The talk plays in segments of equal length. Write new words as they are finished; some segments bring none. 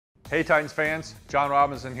Hey Titans fans, Jon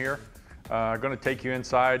Robinson here. Going to take you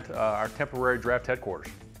inside our temporary draft headquarters.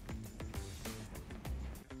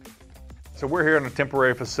 So we're here in a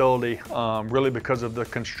temporary facility really because of the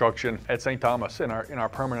construction at St. Thomas in our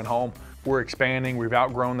permanent home. We're expanding, we've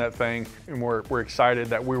outgrown that thing, and we're excited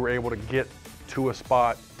that we were able to get to a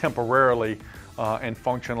spot temporarily and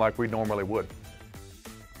function like we normally would.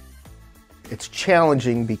 It's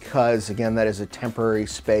challenging because, again, that is a temporary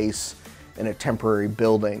space in a temporary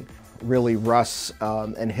building. Really, Russ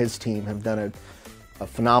and his team have done a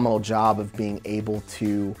phenomenal job of being able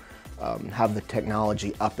to have the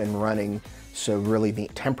technology up and running. So really the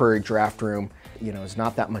temporary draft room, is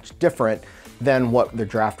not that much different than what the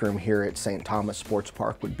draft room here at St. Thomas Sports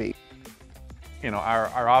Park would be.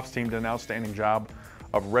 Our ops team did an outstanding job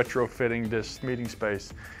of retrofitting this meeting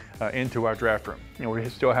space into our draft room. We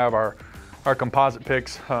still have our composite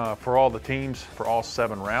picks for all the teams for all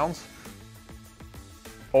 7 rounds.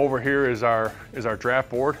 Over here is our draft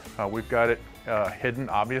board. We've got it hidden,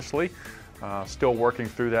 obviously. Still working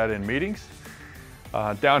through that in meetings.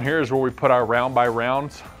 Down here is where we put our round by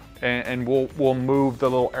rounds, and we'll move the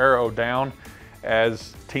little arrow down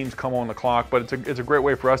as teams come on the clock. But it's a great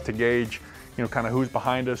way for us to gauge, kind of who's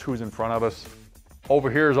behind us, who's in front of us. Over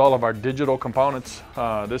here is all of our digital components.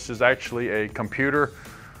 This is actually a computer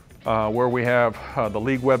where we have the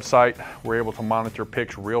league website. We're able to monitor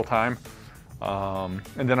picks real time.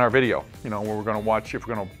 And then our video, where we're going to watch, if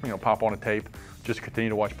we're going to pop on a tape, just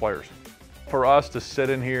continue to watch players. For us to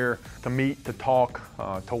sit in here, to meet, to talk,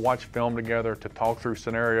 to watch film together, to talk through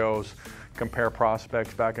scenarios, compare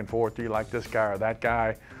prospects back and forth. Do you like this guy or that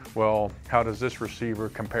guy? Well, how does this receiver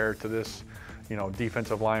compare to this,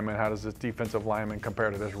 defensive lineman? How does this defensive lineman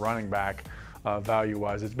compare to this running back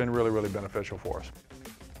value-wise? It's been really, really beneficial for us.